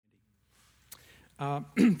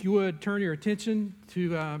If you would turn your attention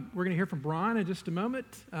to, we're going to hear from Brian in just a moment.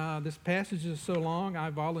 This passage is so long,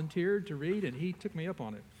 I volunteered to read, and he took me up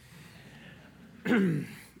on it.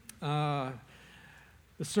 The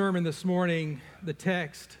sermon this morning, the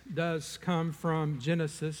text does come from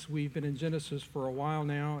Genesis. We've been in Genesis for a while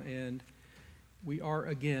now, and we are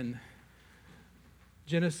again.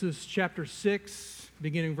 Genesis chapter 6,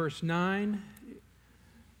 beginning verse 9,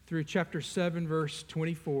 through chapter 7, verse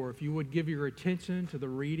 24. If you would give your attention to the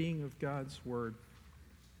reading of God's Word.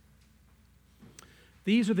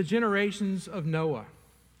 These are the generations of Noah.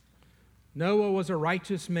 Noah was a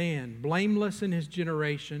righteous man, blameless in his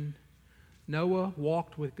generation. Noah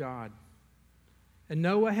walked with God. And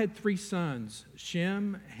Noah had 3 sons,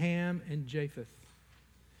 Shem, Ham, and Japheth.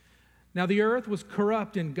 Now the earth was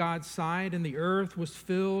corrupt in God's sight, and the earth was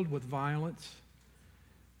filled with violence.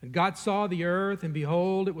 And God saw the earth, and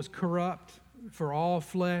behold, it was corrupt, for all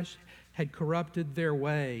flesh had corrupted their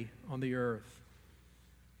way on the earth.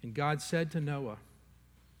 And God said to Noah,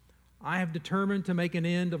 I have determined to make an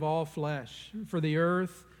end of all flesh, for the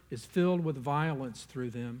earth is filled with violence through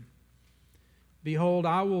them. Behold,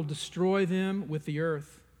 I will destroy them with the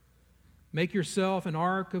earth. Make yourself an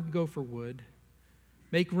ark of gopher wood.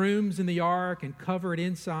 Make rooms in the ark and cover it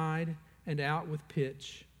inside and out with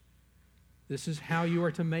pitch. This is how you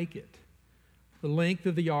are to make it. The length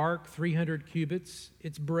of the ark, 300 cubits,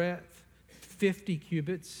 its breadth, 50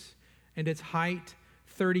 cubits, and its height,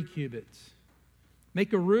 30 cubits.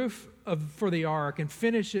 Make a roof for the ark and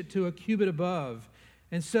finish it to a cubit above,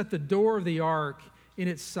 and set the door of the ark in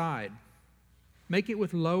its side. Make it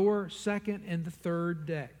with lower, second, and the third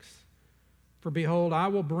decks. For behold, I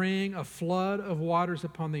will bring a flood of waters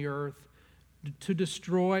upon the earth to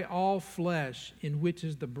destroy all flesh, in which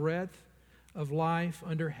is the breath of life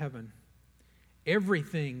under heaven.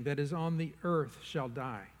 Everything that is on the earth shall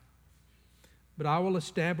die. But I will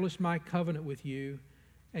establish my covenant with you,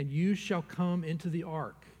 and you shall come into the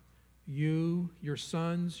ark, you, your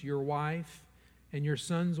sons, your wife, and your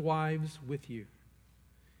sons' wives with you.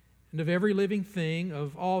 And of every living thing,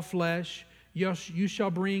 of all flesh, you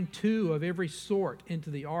shall bring 2 of every sort into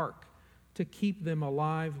the ark, to keep them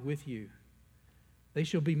alive with you. They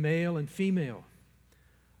shall be male and female.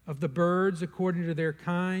 Of the birds according to their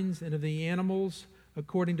kinds, and of the animals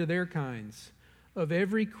according to their kinds. Of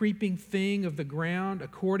every creeping thing of the ground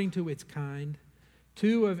according to its kind.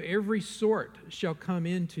 2 of every sort shall come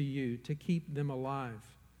into you, to keep them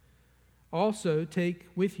alive. Also take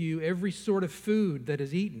with you every sort of food that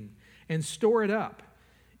is eaten, and store it up.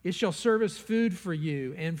 It shall serve as food for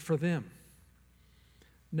you and for them.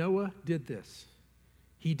 Noah did this.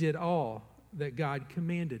 He did all that God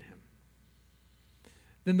commanded him.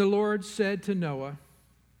 Then the Lord said to Noah,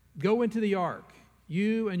 Go into the ark,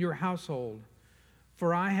 you and your household,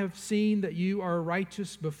 for I have seen that you are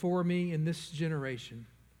righteous before me in this generation.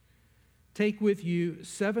 Take with you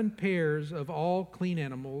 7 pairs of all clean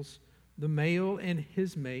animals, the male and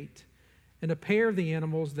his mate, and a pair of the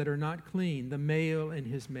animals that are not clean, the male and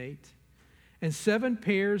his mate, and 7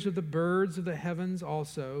 pairs of the birds of the heavens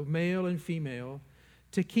also, male and female,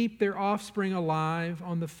 to keep their offspring alive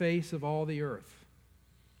on the face of all the earth.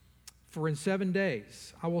 For in 7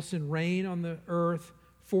 days I will send rain on the earth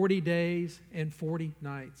 40 days and 40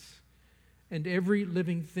 nights, and every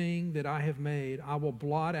living thing that I have made I will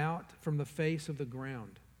blot out from the face of the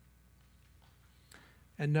ground.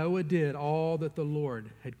 And Noah did all that the Lord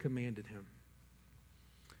had commanded him.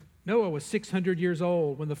 Noah was 600 years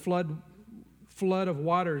old when the flood of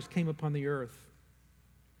waters came upon the earth.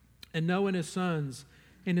 And Noah and his sons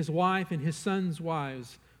and his wife and his sons'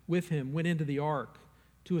 wives with him went into the ark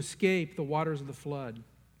to escape the waters of the flood.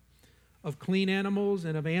 Of clean animals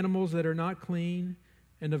and of animals that are not clean,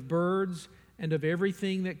 and of birds and of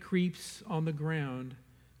everything that creeps on the ground,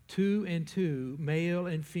 2 and 2, male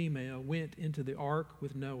and female, went into the ark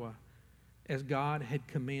with Noah, as God had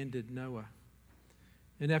commanded Noah.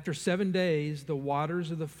 And after 7 days, the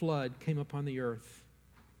waters of the flood came upon the earth.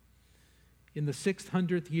 In the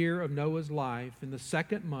 600th year of Noah's life, in the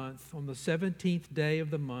 2nd month, on the 17th day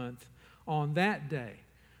of the month, on that day,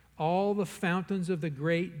 all the fountains of the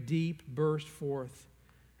great deep burst forth,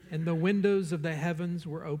 and the windows of the heavens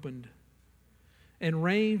were opened. And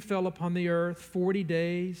rain fell upon the earth 40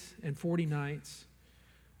 days and 40 nights.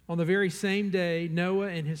 On the very same day, Noah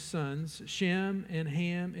and his sons, Shem and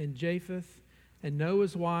Ham and Japheth, and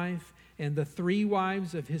Noah's wife, and the 3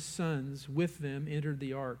 wives of his sons with them entered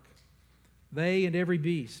the ark. They and every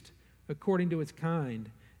beast, according to its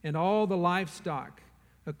kind, and all the livestock,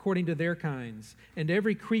 according to their kinds, and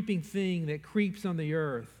every creeping thing that creeps on the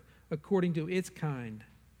earth, according to its kind,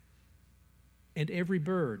 and every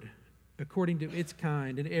bird according to its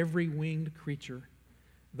kind, and every winged creature.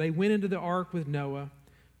 They went into the ark with Noah,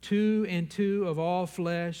 2 and 2 of all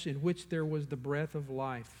flesh, in which there was the breath of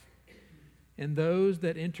life. And those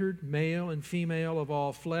that entered, male and female of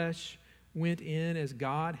all flesh, went in as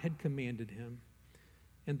God had commanded him,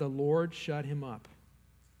 and the Lord shut him up.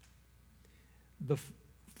 The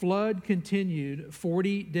flood continued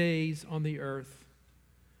 40 days on the earth.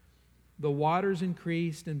 The waters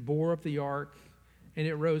increased and bore up the ark, and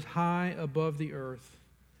it rose high above the earth.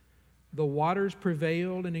 The waters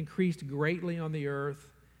prevailed and increased greatly on the earth,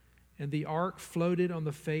 and the ark floated on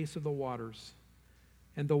the face of the waters.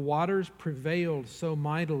 And the waters prevailed so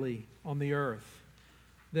mightily on the earth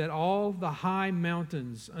that all the high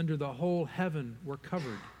mountains under the whole heaven were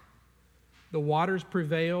covered. The waters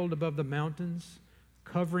prevailed above the mountains,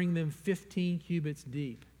 covering them 15 cubits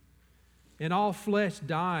deep. And all flesh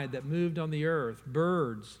died that moved on the earth,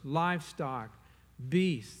 birds, livestock,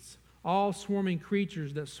 beasts, all swarming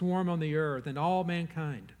creatures that swarm on the earth, and all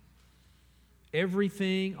mankind.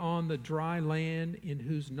 Everything on the dry land in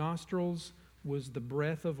whose nostrils was the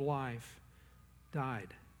breath of life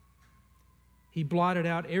died. He blotted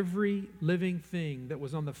out every living thing that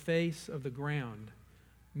was on the face of the ground,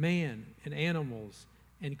 man and animals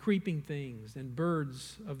and creeping things and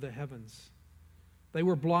birds of the heavens. They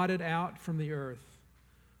were blotted out from the earth.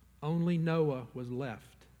 Only Noah was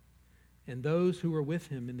left, and those who were with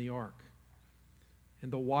him in the ark. And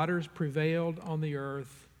the waters prevailed on the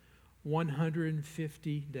earth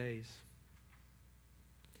 150 days.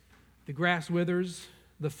 The grass withers,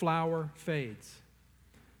 the flower fades,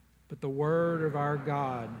 but the word of our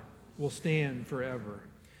God will stand forever.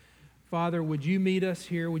 Father, would you meet us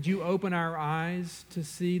here? Would you open our eyes to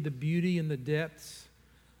see the beauty and the depths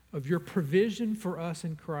of your provision for us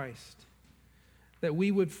in Christ, that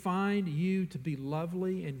we would find you to be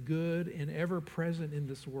lovely and good and ever present in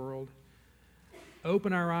this world.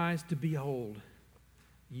 Open our eyes to behold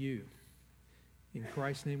you. In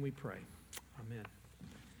Christ's name we pray. Amen.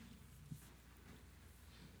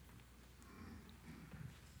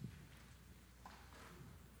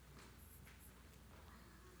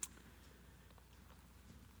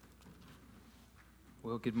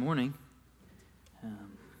 Well, good morning.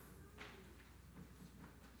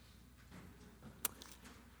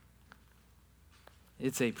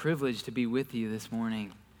 It's a privilege to be with you this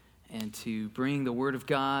morning and to bring the Word of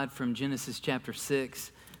God from Genesis chapter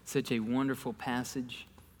 6, such a wonderful passage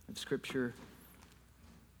of Scripture.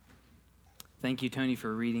 Thank you, Tony,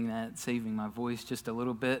 for reading that, saving my voice just a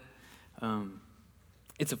little bit.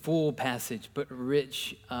 It's a full passage, but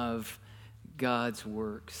rich of God's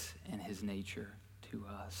works and His nature to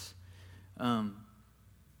us. I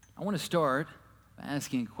want to start by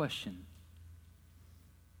asking a question.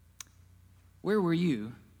 Where were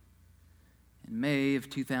you in May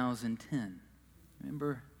of 2010?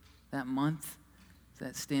 Remember that month? Does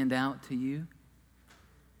that stand out to you?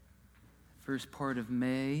 First part of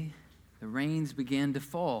May, the rains began to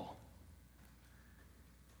fall.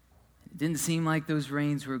 It didn't seem like those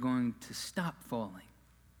rains were going to stop falling.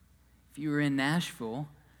 If you were in Nashville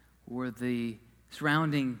or the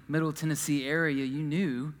surrounding Middle Tennessee area, you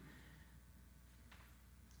knew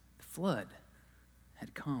the flood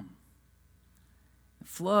had come. The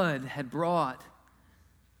flood had brought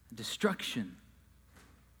destruction,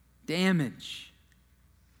 damage,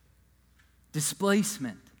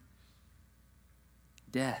 displacement,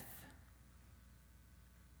 death.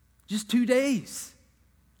 Just 2 days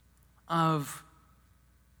of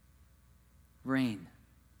rain.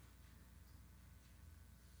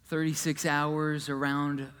 36 hours,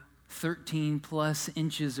 around 13 plus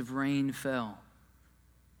inches of rain fell.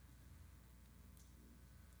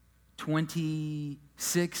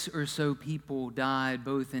 26 or so people died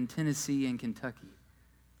both in Tennessee and Kentucky.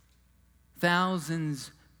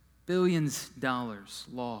 Thousands, billions of dollars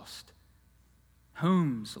lost.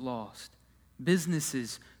 Homes lost.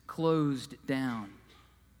 Businesses closed down.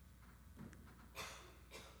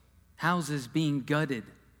 Houses being gutted.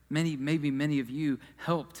 Maybe many of you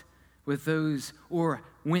helped with those or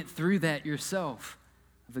went through that yourself,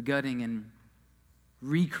 the gutting and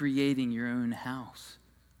recreating your own house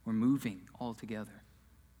or moving altogether.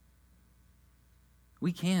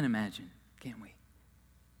 We can imagine, can't we?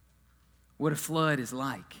 What a flood is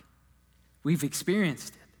like. We've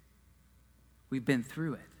experienced it. We've been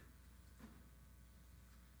through it.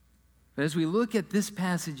 But as we look at this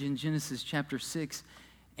passage in Genesis chapter 6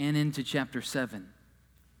 and into chapter 7,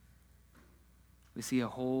 we see a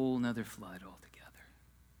whole nother flood altogether.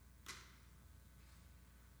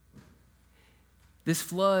 This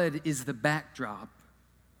flood is the backdrop,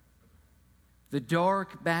 the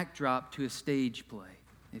dark backdrop to a stage play,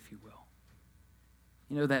 if you will.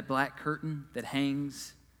 You know that black curtain that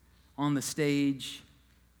hangs on the stage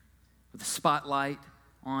with a spotlight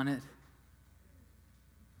on it?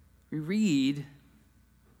 We read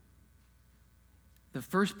the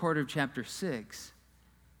first part of chapter 6.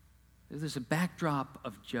 There's a backdrop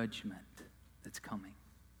of judgment that's coming.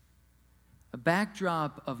 A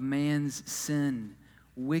backdrop of man's sin,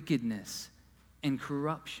 wickedness, and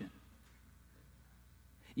corruption.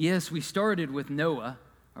 Yes, we started with Noah,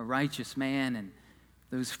 a righteous man, and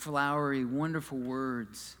those flowery, wonderful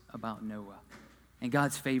words about Noah and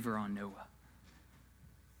God's favor on Noah.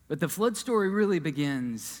 But the flood story really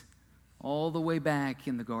begins all the way back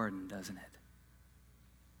in the garden, doesn't it?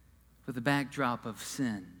 With the backdrop of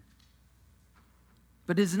sin.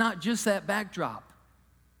 But it's not just that backdrop.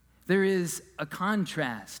 There is a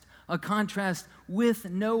contrast with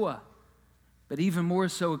Noah, but even more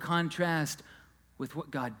so a contrast with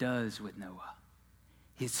what God does with Noah,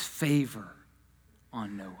 his favor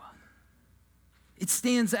on Noah. It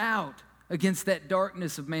stands out against that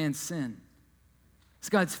darkness of man's sin. It's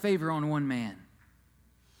God's favor on one man.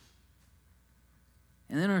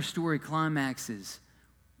 And then our story climaxes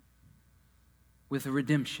with a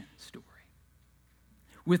redemption story,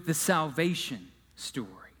 with the salvation story,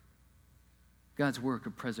 God's work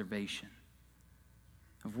of preservation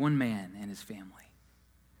of one man and his family,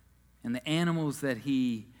 and the animals that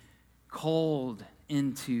he called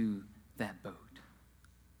into that boat.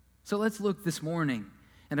 So let's look this morning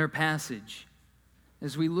at our passage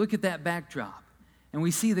as we look at that backdrop, and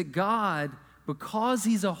we see that God, because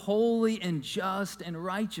he's a holy and just and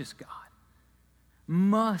righteous God,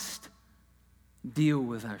 must deal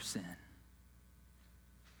with our sin.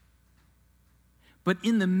 But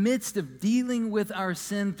in the midst of dealing with our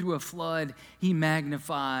sin through a flood, he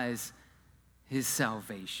magnifies his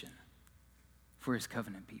salvation for his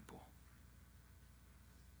covenant people.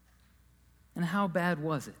 And how bad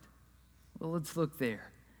was it? Well, let's look there.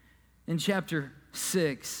 In chapter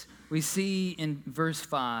 6, we see in verse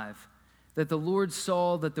 5 that the Lord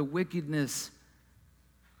saw that the wickedness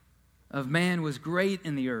of man was great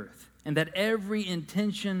in the earth, and that every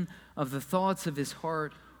intention of the thoughts of his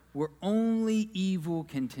heart were only evil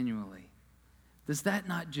continually. Does that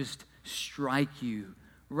not just strike you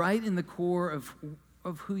right in the core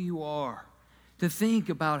of who you are? To think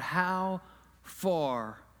about how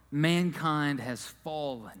far mankind has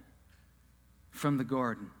fallen from the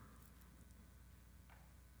garden.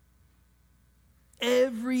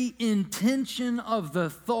 Every intention of the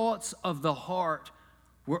thoughts of the heart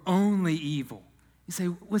were only evil. You say,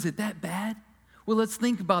 was it that bad? Well, let's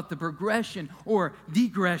think about the progression or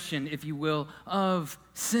digression, if you will, of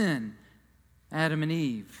sin. Adam and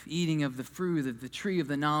Eve eating of the fruit of the tree of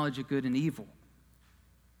the knowledge of good and evil.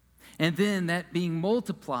 And then that being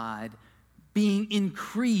multiplied, being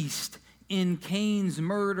increased in Cain's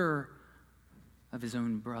murder of his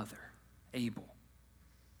own brother, Abel,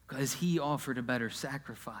 because he offered a better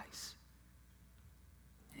sacrifice.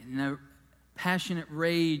 In a passionate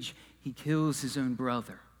rage, he kills his own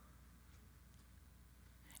brother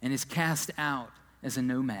and is cast out as a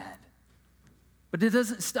nomad. But it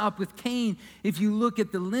doesn't stop with Cain. If you look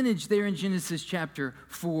at the lineage there in Genesis chapter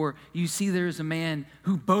 4, you see there's a man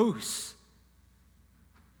who boasts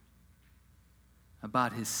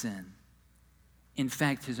about his sin. In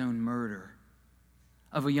fact, his own murder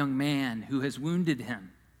of a young man who has wounded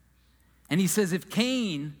him. And he says, if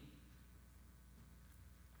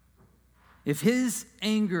his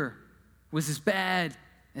anger was as bad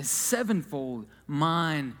as sevenfold,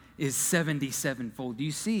 mine is 77-fold. Do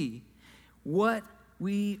you see what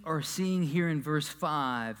we are seeing here in verse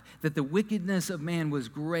 5? That the wickedness of man was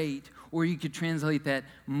great, or you could translate that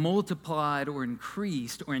multiplied or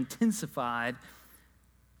increased or intensified.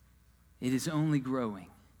 It is only growing,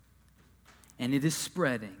 and it is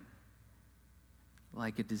spreading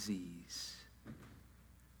like a disease,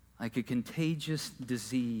 like a contagious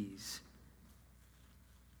disease,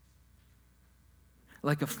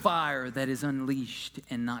 like a fire that is unleashed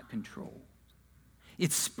and not controlled.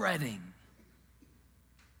 It's spreading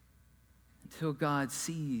until God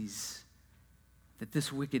sees that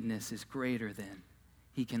this wickedness is greater than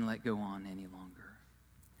he can let go on any longer.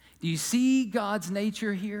 Do you see God's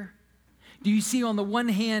nature here? Do you see on the one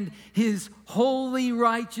hand his holy,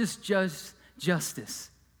 righteous justice?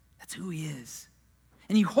 That's who he is.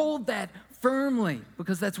 And you hold that firmly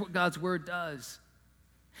because that's what God's word does.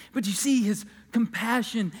 But you see his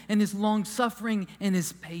compassion and his long-suffering and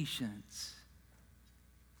his patience.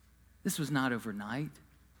 This was not overnight.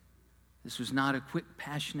 This was not a quick,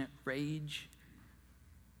 passionate rage.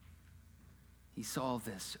 He saw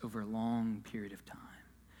this over a long period of time.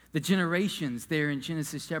 The generations there in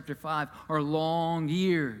Genesis chapter 5 are long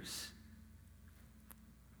years.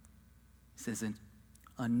 It says,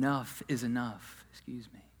 enough is enough.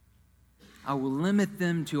 I will limit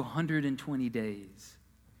them to 120 days.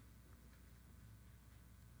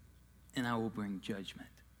 And I will bring judgment.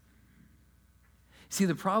 See,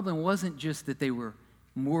 the problem wasn't just that they were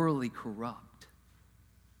morally corrupt.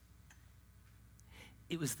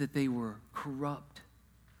 It was that they were corrupt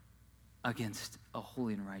against a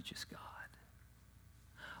holy and righteous God.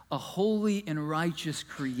 A holy and righteous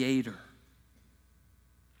Creator.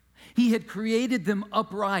 He had created them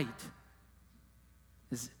upright.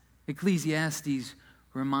 As Ecclesiastes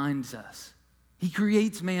reminds us, He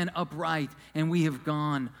creates man upright, and we have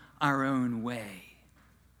gone our own way.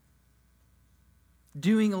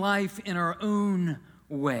 Doing life in our own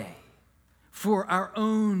way, for our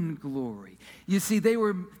own glory. You see, they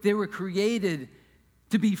were created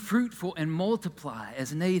to be fruitful and multiply,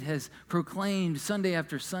 as Nate has proclaimed Sunday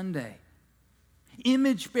after Sunday.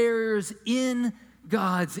 Image bearers in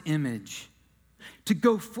God's image, to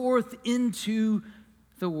go forth into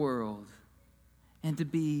the world and to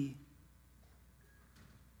be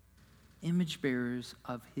image bearers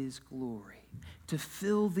of His glory, to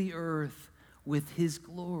fill the earth with His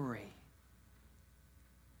glory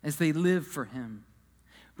as they live for Him.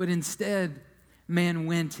 But instead, man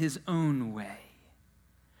went his own way,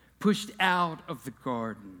 pushed out of the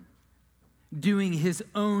garden, doing his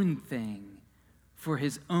own thing for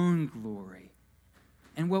his own glory.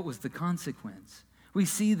 And what was the consequence? We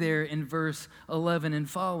see there in verse 11 and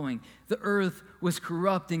following, the earth was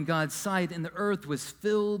corrupt in God's sight, and the earth was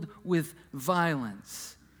filled with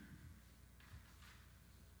violence.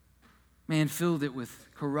 Man filled it with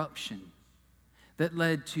corruption that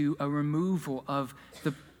led to a removal of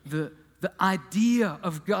the idea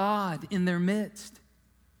of God in their midst,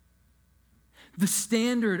 the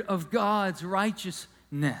standard of God's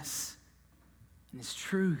righteousness and His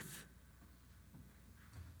truth.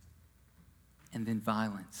 And then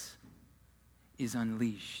violence is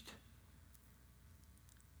unleashed.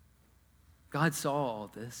 God saw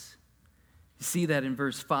all this. You see that in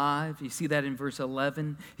verse 5. You see that in verse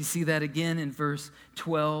 11. You see that again in verse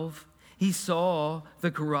 12. He saw the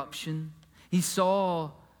corruption. He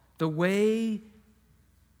saw the way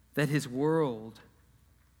that His world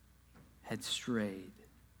had strayed.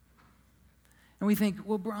 And we think,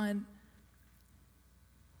 well, Brian,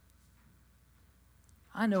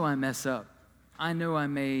 I know I mess up. I know I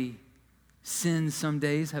may sin some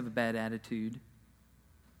days, have a bad attitude.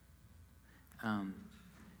 I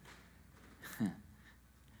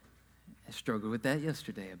struggled with that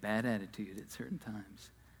yesterday, a bad attitude at certain times.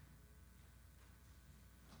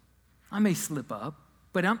 I may slip up,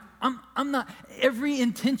 but I'm not. Every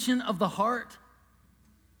intention of the heart.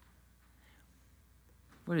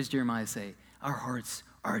 What does Jeremiah say? Our hearts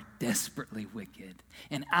are desperately wicked.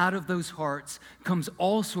 And out of those hearts comes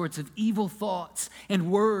all sorts of evil thoughts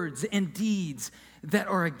and words and deeds that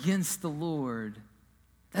are against the Lord.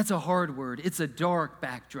 That's a hard word. It's a dark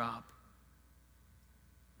backdrop.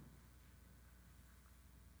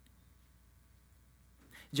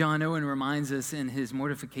 John Owen reminds us in his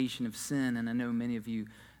Mortification of Sin, and I know many of you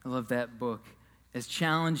love that book, as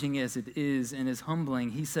challenging as it is and as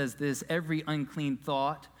humbling, he says this: every unclean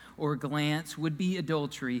thought or glance would be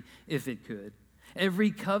adultery if it could.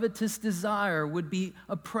 Every covetous desire would be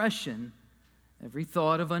oppression. Every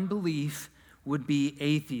thought of unbelief would be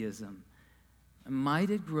atheism. Might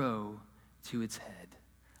it grow to its head?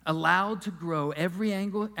 Allowed to grow every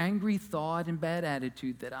angry thought and bad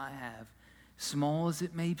attitude that I have, small as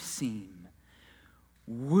it may seem,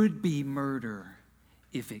 would be murder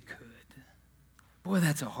if it could. Boy,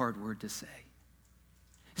 that's a hard word to say.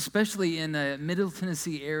 Especially in the Middle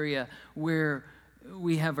Tennessee area where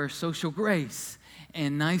we have our social grace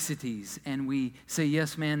and niceties, and we say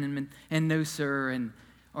yes, ma'am, and no, sir, and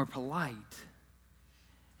are polite.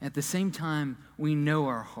 At the same time, we know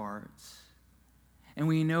our hearts, and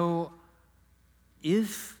we know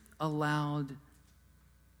if allowed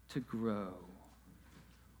to grow,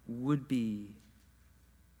 would be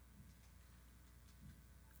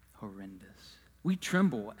horrendous. We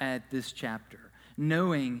tremble at this chapter,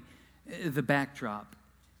 knowing the backdrop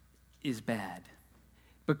is bad,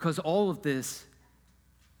 because all of this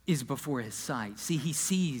is before His sight. See, He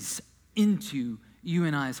sees into you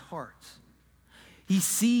and I's hearts. He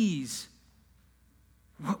sees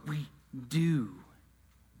what we do.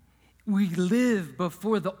 We live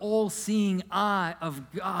before the all-seeing eye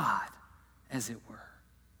of God, as it were.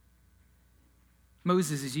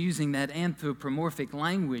 Moses is using that anthropomorphic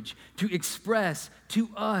language to express to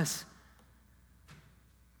us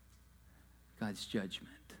God's judgment.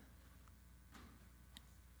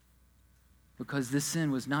 because this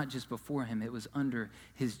sin was not just before him, it was under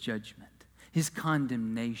his judgment, his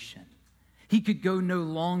condemnation. He could go no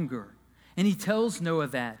longer. And he tells Noah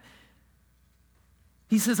that.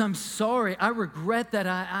 He says, I'm sorry. I regret that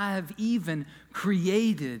I have even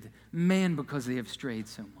created man because they have strayed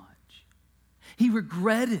so much. He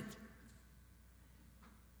regretted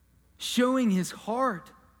showing his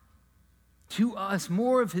heart to us,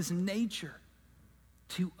 more of his nature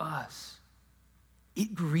to us.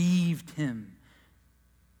 It grieved him,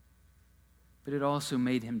 but it also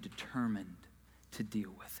made him determined to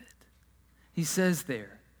deal with it. He says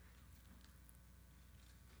there,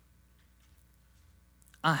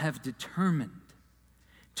 I have determined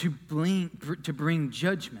to bring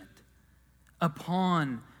judgment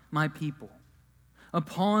upon my people,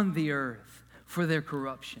 upon the earth for their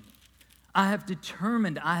corruption. I have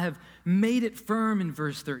determined, I have made it firm in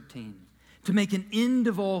verse 13, to make an end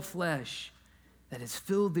of all flesh that has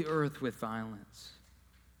filled the earth with violence.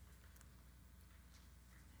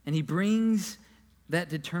 And he brings that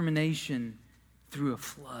determination through a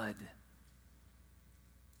flood,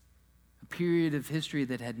 a period of history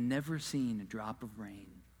that had never seen a drop of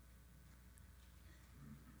rain.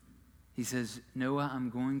 He says, Noah, I'm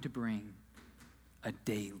going to bring a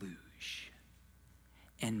deluge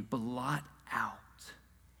and blot out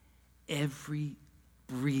every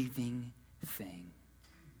breathing thing.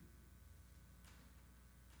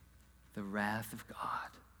 The wrath of God.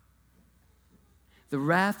 The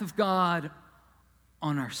wrath of God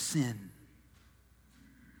on our sin.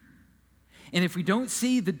 And if we don't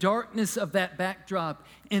see the darkness of that backdrop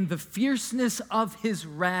and the fierceness of his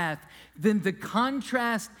wrath, then the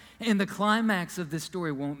contrast and the climax of this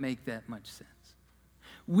story won't make that much sense.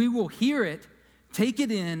 We will hear it, take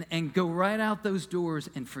it in, and go right out those doors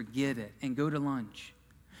and forget it and go to lunch.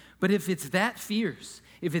 But if it's that fierce,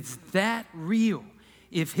 if it's that real,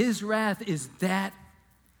 if his wrath is that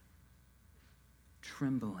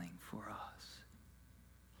trembling for us,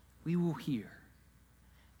 we will hear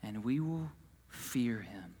and we will fear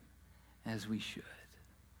him as we should.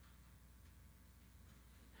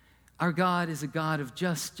 Our God is a God of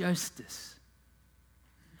just justice,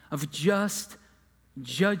 of just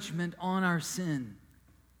judgment on our sin.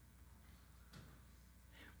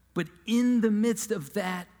 But in the midst of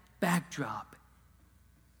that backdrop,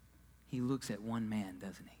 he looks at one man,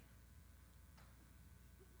 doesn't he?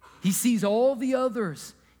 He sees all the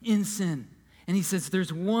others in sin, and he says,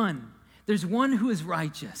 there's one who is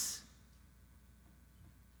righteous.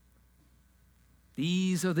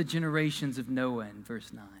 These are the generations of Noah in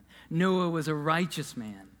verse 9. Noah was a righteous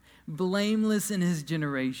man, blameless in his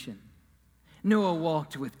generation. Noah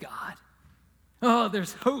walked with God. Oh,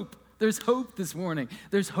 there's hope. There's hope this morning.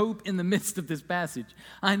 There's hope in the midst of this passage.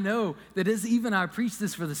 I know that as even I preach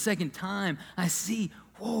this for the second time, I see,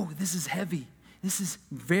 whoa, this is heavy. This is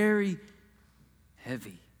very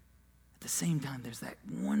heavy. At the same time, there's that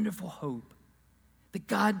wonderful hope that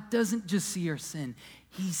God doesn't just see our sin.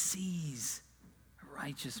 He sees a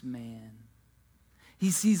righteous man. He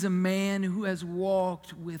sees a man who has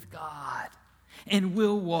walked with God and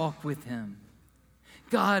will walk with him.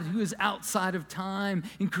 God, who is outside of time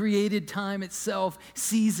and created time itself,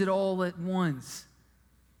 sees it all at once.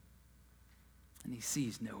 And he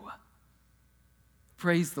sees Noah.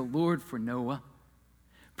 Praise the Lord for Noah.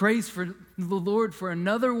 Praise for the Lord for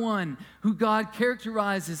another one who God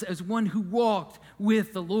characterizes as one who walked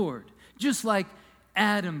with the Lord. Just like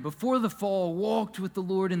Adam, before the fall, walked with the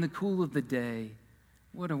Lord in the cool of the day.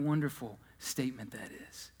 What a wonderful statement that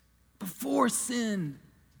is. Before sin,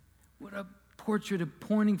 what a portrait of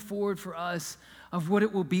pointing forward for us of what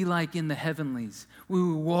it will be like in the heavenlies. We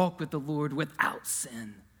will walk with the Lord without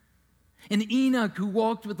sin. And Enoch, who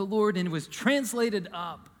walked with the Lord and was translated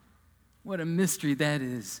up. What a mystery that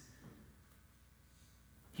is.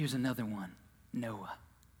 Here's another one, Noah.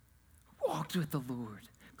 Walked with the Lord,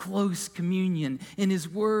 close communion in his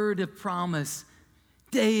word of promise,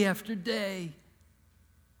 day after day.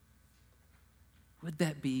 Would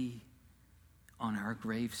that be on our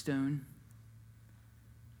gravestone?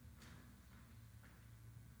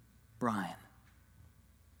 Brian,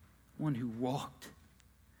 one who walked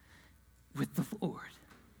with the Lord.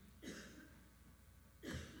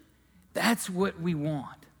 That's what we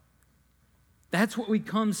want. That's what we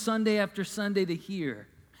come Sunday after Sunday to hear.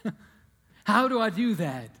 How do I do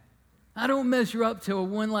that? I don't measure up to a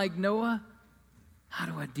one like Noah. How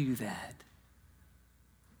do I do that?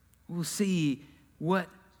 We'll see what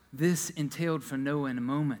this entailed for Noah in a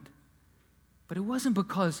moment. But it wasn't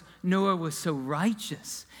because Noah was so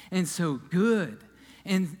righteous and so good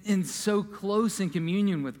and so close in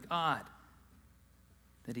communion with God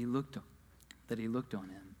that he looked on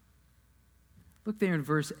him. Look there in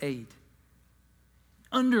verse 8.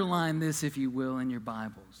 Underline this, if you will, in your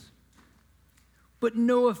Bibles. But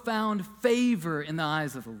Noah found favor in the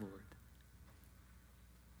eyes of the Lord.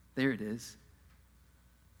 There it is.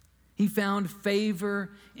 He found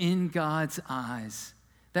favor in God's eyes.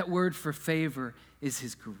 That word for favor is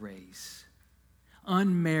his grace.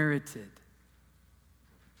 Unmerited.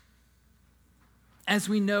 As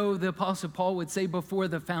we know, the Apostle Paul would say, before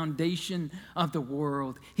the foundation of the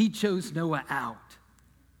world, he chose Noah out.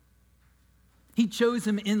 He chose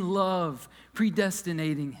him in love,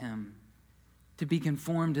 predestinating him to be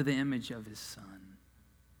conformed to the image of his Son.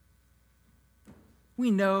 We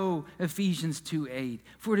know Ephesians 2:8,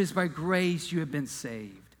 for it is by grace you have been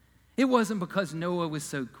saved. It wasn't because Noah was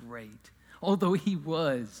so great, although he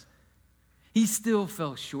was. He still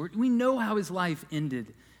fell short. We know how his life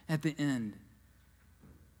ended at the end.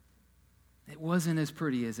 It wasn't as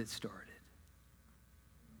pretty as it started.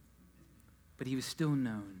 But he was still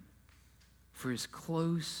known for his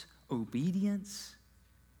close obedience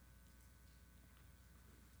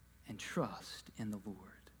and trust in the Lord.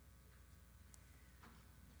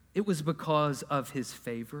 It was because of his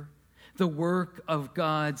favor, the work of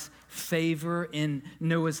God's favor in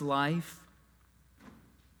Noah's life,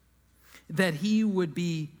 that he would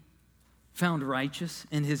be found righteous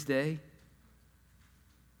in his day.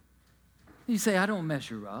 You say, I don't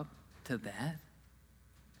measure up to that.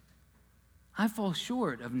 I fall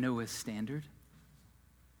short of Noah's standard.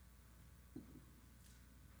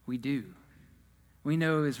 We do. We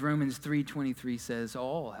know, as Romans 3:23 says,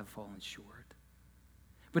 all have fallen short.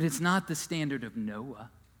 But it's not the standard of Noah.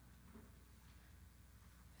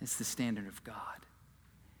 It's the standard of God.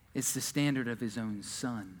 It's the standard of his own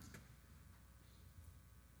Son.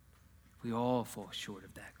 We all fall short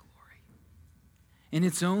of that glory. And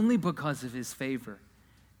it's only because of his favor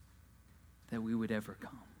that we would ever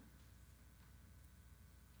come.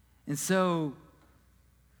 And so,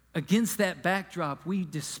 against that backdrop, we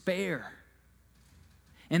despair.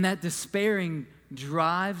 And that despairing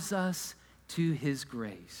drives us to his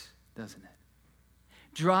grace, doesn't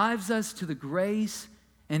it? Drives us to the grace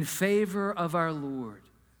and favor of our Lord.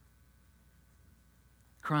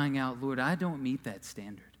 Crying out, Lord, I don't meet that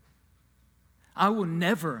standard. I will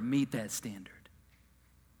never meet that standard.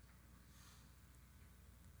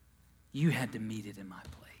 You had to meet it in my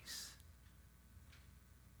place.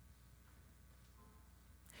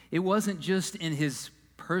 It wasn't just in his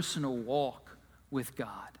personal walk with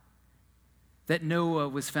God that Noah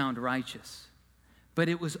was found righteous, but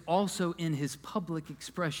it was also in his public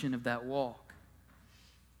expression of that walk.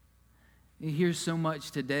 You hear so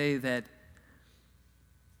much today that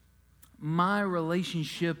my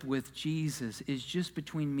relationship with Jesus is just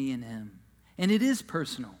between me and him. And it is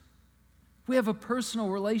personal. We have a personal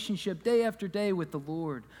relationship day after day with the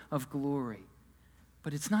Lord of glory.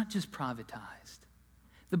 But it's not just privatized.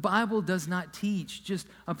 The Bible does not teach just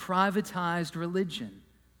a privatized religion,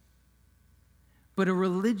 but a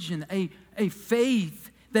religion, a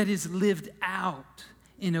faith that is lived out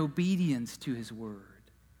in obedience to his word.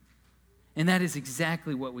 And that is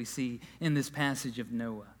exactly what we see in this passage of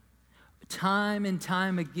Noah. Time and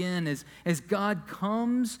time again, as God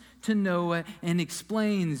comes to Noah and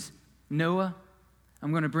explains, Noah,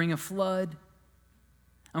 I'm going to bring a flood.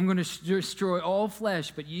 I'm going to destroy all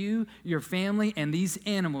flesh, but you, your family, and these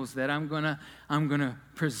animals that I'm going to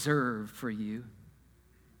preserve for you.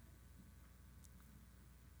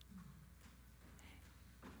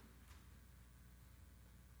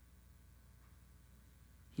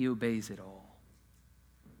 He obeys it all.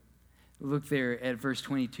 Look there at verse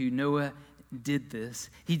 22. Noah did this.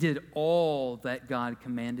 He did all that God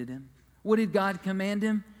commanded him. What did God command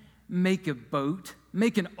him? Make a boat.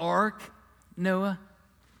 Make an ark, Noah.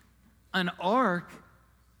 An ark?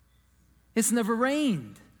 It's never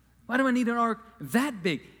rained. Why do I need an ark that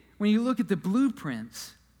big? When you look at the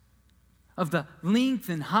blueprints of the length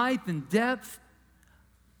and height and depth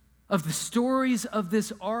of the stories of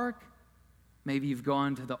this ark, maybe you've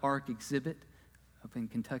gone to the ark exhibit up in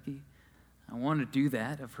Kentucky. I want to do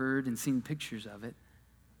that. I've heard and seen pictures of it.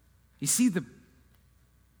 You see the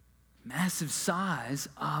massive size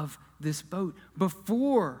of this boat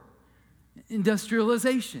before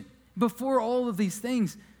industrialization, before all of these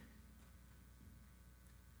things.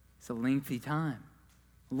 It's a lengthy time,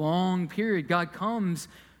 long period. God comes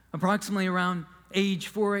approximately around age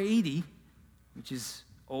 480, which is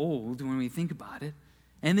old when we think about it.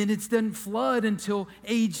 And then it doesn't flood until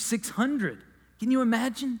age 600. Can you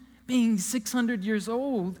imagine being 600 years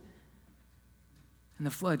old and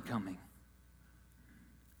the flood coming?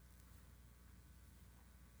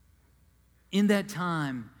 In that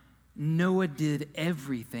time, Noah did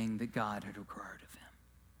everything that God had required of him.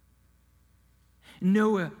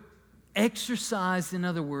 Noah exercised, in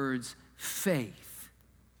other words, faith,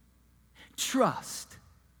 trust,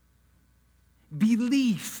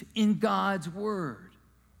 belief in God's word.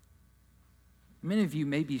 Many of you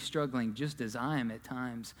may be struggling just as I am at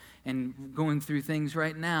times and going through things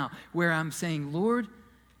right now where I'm saying, Lord,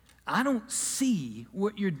 I don't see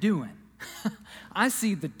what you're doing. I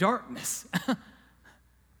see the darkness.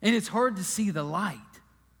 And it's hard to see the light.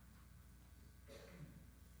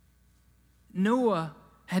 Noah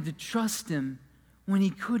had to trust him when he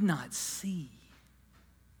could not see.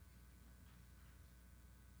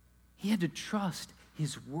 He had to trust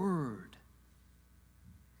his word.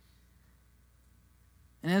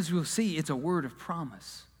 And as we'll see, it's a word of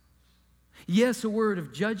promise. Yes, a word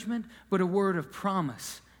of judgment, but a word of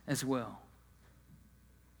promise as well.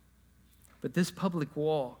 But this public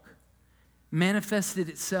walk manifested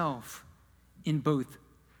itself in both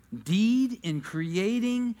deed, in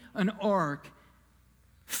creating an ark,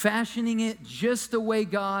 fashioning it just the way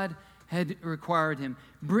God had required him,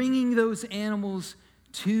 bringing those animals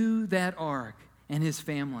to that ark and his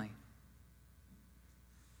family,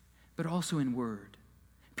 but also in word.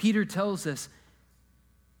 Peter tells us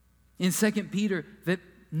in 2 Peter that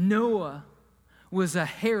Noah was a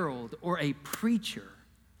herald or a preacher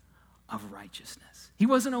of righteousness. He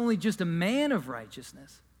wasn't only just a man of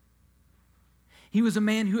righteousness, he was a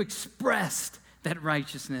man who expressed that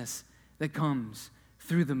righteousness that comes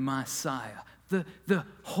through the Messiah, the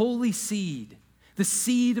holy seed, the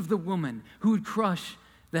seed of the woman who would crush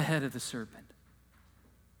the head of the serpent.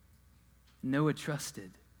 Noah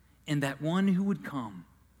trusted in that one who would come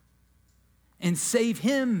and save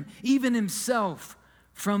him, even himself,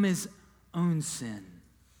 from his own sin.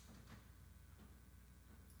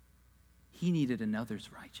 He needed another's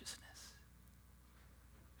righteousness.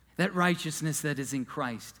 That righteousness that is in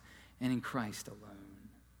Christ and in Christ alone.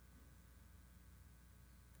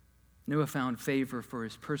 Noah found favor for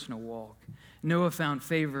his personal walk. Noah found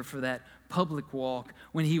favor for that public walk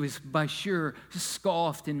when he was by sure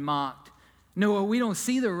scoffed and mocked. Noah, we don't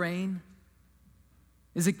see the rain.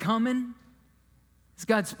 Is it coming? Has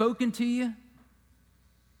God spoken to you?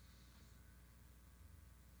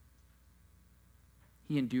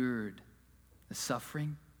 He endured the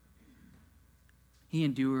suffering. He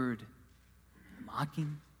endured the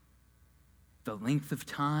mocking, the length of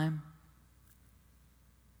time,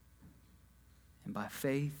 and by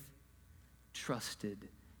faith, trusted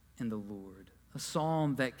in the Lord. A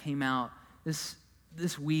psalm that came out this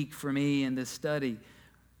week for me in this study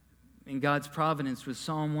in God's providence was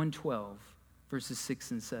Psalm 112, verses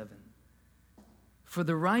 6 and 7. For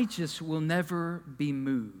the righteous will never be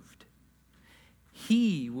moved.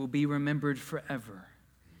 He will be remembered forever.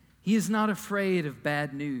 He is not afraid of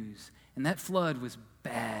bad news, and that flood was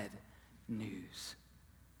bad news.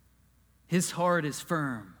 His heart is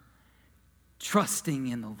firm, trusting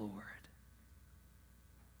in the Lord.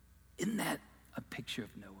 Isn't that a picture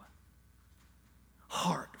of Noah?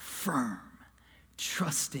 Heart firm,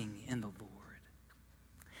 trusting in the Lord.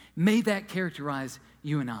 May that characterize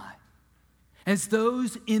you and I. As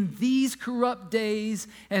those in these corrupt days,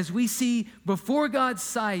 as we see before God's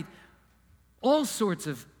sight all sorts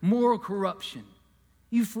of moral corruption,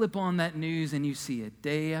 you flip on that news and you see it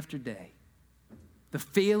day after day. The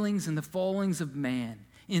failings and the fallings of man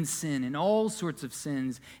in sin, in all sorts of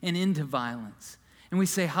sins, and into violence. And we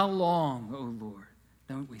say, how long, O Lord?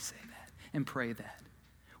 Don't we say that and pray that?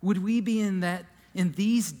 Would we be in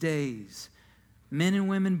these days, men and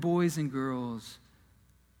women, boys and girls,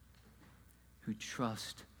 who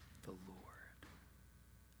trust the Lord?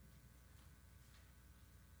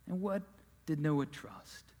 And what did Noah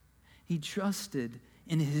trust? He trusted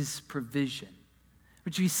in his provision,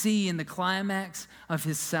 which we see in the climax of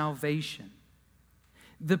his salvation.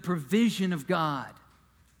 The provision of God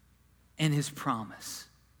and his promise.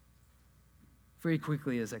 Very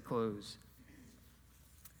quickly as I close.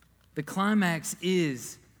 The climax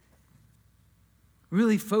is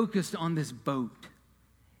really focused on this boat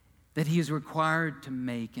that he is required to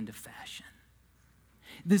make and to fashion.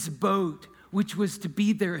 This boat which was to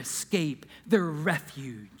be their escape, their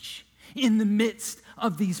refuge in the midst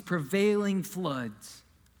of these prevailing floods.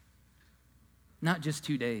 Not just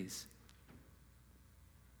 2 days,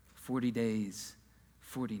 40 days,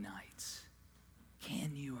 40 nights.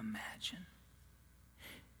 Can you imagine?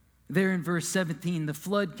 There in verse 17, the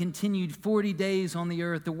flood continued 40 days on the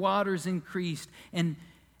earth. The waters increased and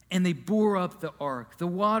they bore up the ark. The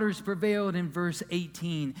waters prevailed in verse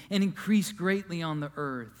 18 and increased greatly on the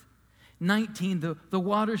earth. 19, the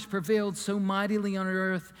waters prevailed so mightily on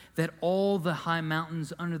earth that all the high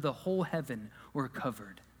mountains under the whole heaven were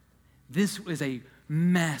covered. This was a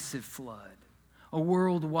massive flood, a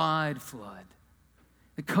worldwide flood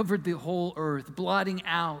that covered the whole earth, blotting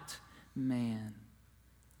out man.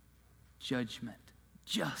 Judgment,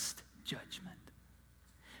 just judgment.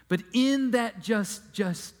 But in that just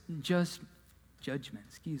judgment,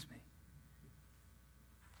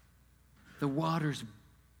 the waters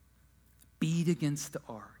beat against the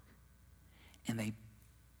ark, and they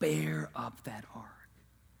bear up that ark.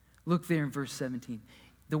 Look there in verse 17.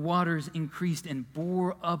 The waters increased and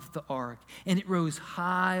bore up the ark, and it rose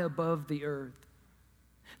high above the earth.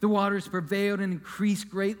 The waters prevailed and increased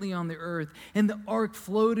greatly on the earth, and the ark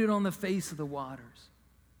floated on the face of the waters.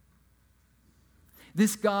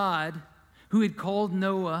 This God who had called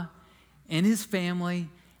Noah and his family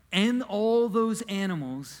and all those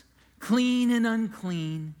animals clean and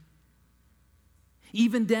unclean,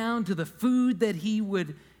 even down to the food that he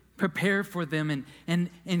would prepare for them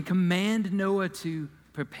and command Noah to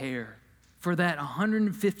prepare for that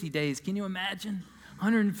 150 days. Can you imagine?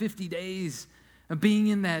 150 days of being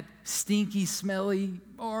in that stinky, smelly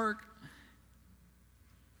ark.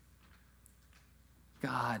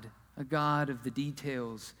 God, a God of the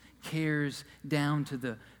details, cares down to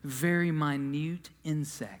the very minute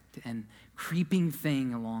insect and creeping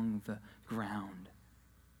thing along the ground,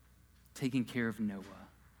 taking care of Noah.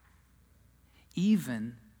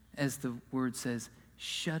 Even, as the word says,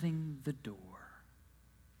 shutting the door.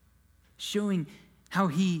 Showing how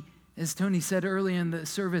he, as Tony said earlier in the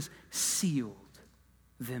service, sealed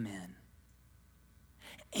them in.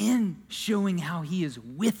 And showing how he is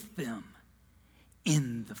with them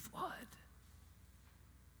in the flood.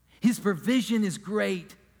 His provision is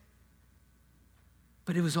great,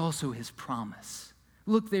 but it was also his promise.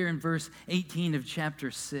 Look there in verse 18 of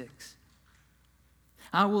chapter 6.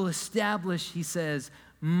 I will establish, he says,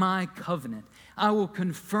 my covenant. I will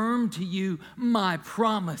confirm to you my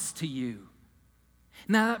promise to you.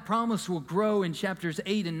 Now that promise will grow in chapters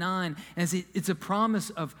 8 and 9 as it's a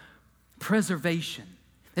promise of preservation,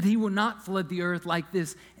 that he will not flood the earth like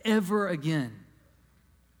this ever again.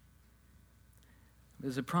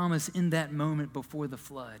 There's a promise in that moment before the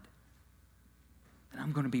flood that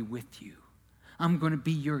I'm going to be with you. I'm going to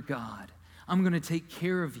be your God. I'm going to take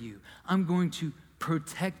care of you. I'm going to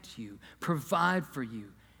protect you, provide for you.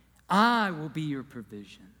 I will be your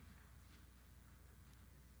provision.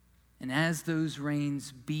 And as those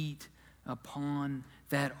rains beat upon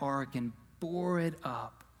that ark and bore it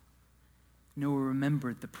up, Noah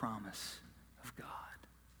remembered the promise of God.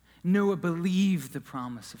 Noah believed the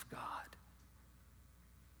promise of God.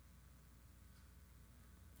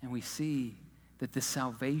 And we see that the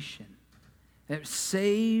salvation that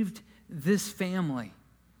saved this family,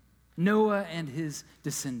 Noah and his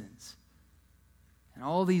descendants, and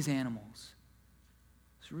all these animals,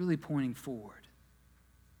 is really pointing forward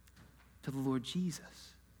to the Lord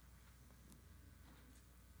Jesus.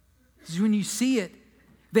 Because when you see it,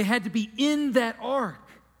 they had to be in that ark.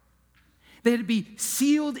 They had to be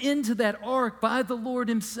sealed into that ark by the Lord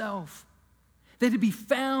himself. They had to be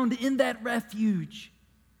found in that refuge.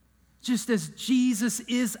 Just as Jesus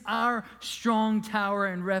is our strong tower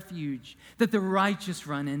and refuge that the righteous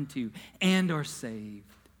run into and are saved.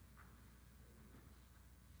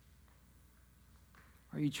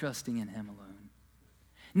 Are you trusting in him alone?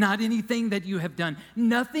 Not anything that you have done.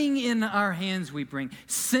 Nothing in our hands we bring.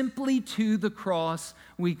 Simply to the cross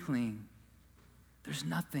we cling. There's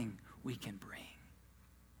nothing we can bring.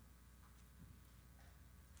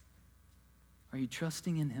 Are you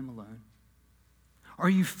trusting in him alone? Are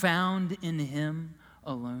you found in him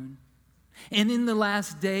alone? And in the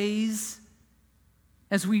last days,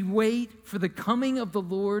 as we wait for the coming of the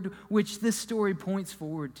Lord, which this story points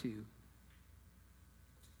forward to,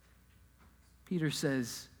 Peter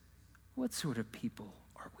says, what sort of people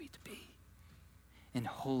are we to be in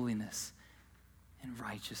holiness and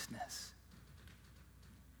righteousness?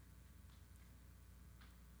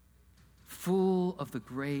 Full of the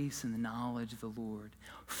grace and the knowledge of the Lord,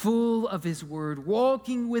 full of his word,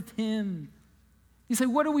 walking with him. You say,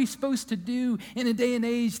 what are we supposed to do in a day and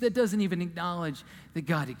age that doesn't even acknowledge that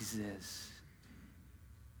God exists?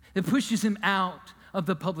 That pushes him out of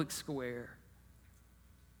the public square.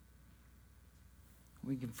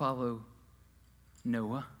 We can follow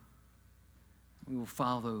Noah. We will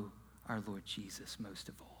follow our Lord Jesus most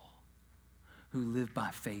of all, who lived by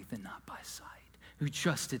faith and not by sight, who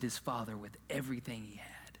trusted his Father with everything he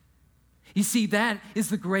had. You see, that is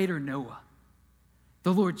the greater Noah,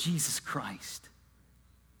 the Lord Jesus Christ,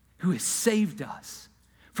 who has saved us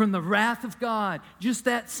from the wrath of God, just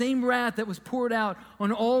that same wrath that was poured out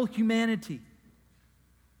on all humanity.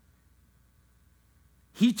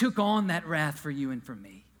 He took on that wrath for you and for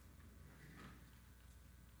me.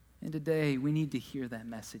 And today we need to hear that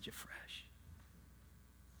message afresh.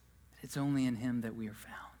 It's only in him that we are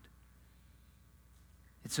found.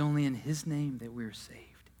 It's only in his name that we are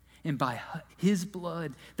saved. And by his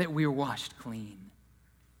blood that we are washed clean.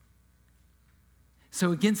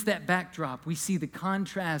 So against that backdrop, we see the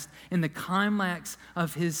contrast and the climax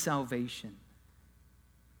of his salvation.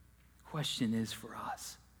 The question is for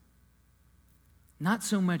us, not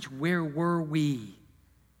so much where were we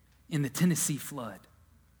in the Tennessee flood.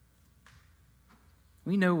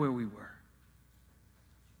 We know where we were.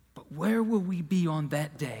 But where will we be on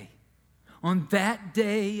that day? On that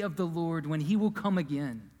day of the Lord when he will come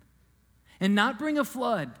again and not bring a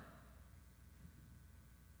flood,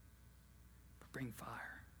 but bring fire.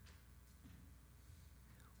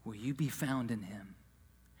 Will you be found in him?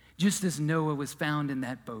 Just as Noah was found in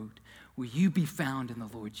that boat, will you be found in the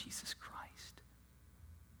Lord Jesus Christ?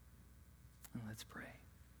 And let's pray.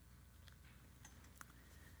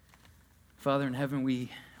 Father in heaven, we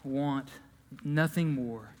want nothing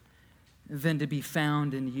more than to be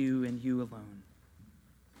found in you and you alone.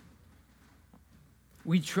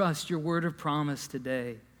 We trust your word of promise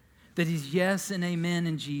today that is yes and amen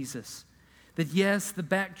in Jesus. That yes, the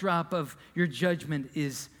backdrop of your judgment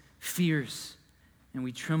is fierce and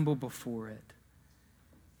we tremble before it.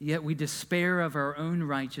 Yet we despair of our own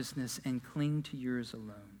righteousness and cling to yours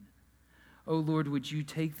alone. Oh Lord, would you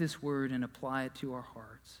take this word and apply it to our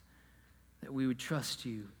hearts, that we would trust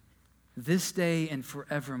you this day and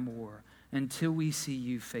forevermore until we see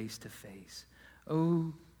you face to face.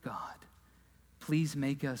 Oh God, please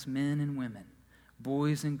make us men and women,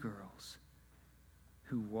 boys and girls,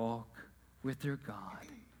 who walk with their God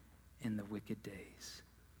in the wicked days.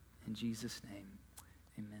 In Jesus' name,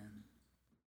 amen.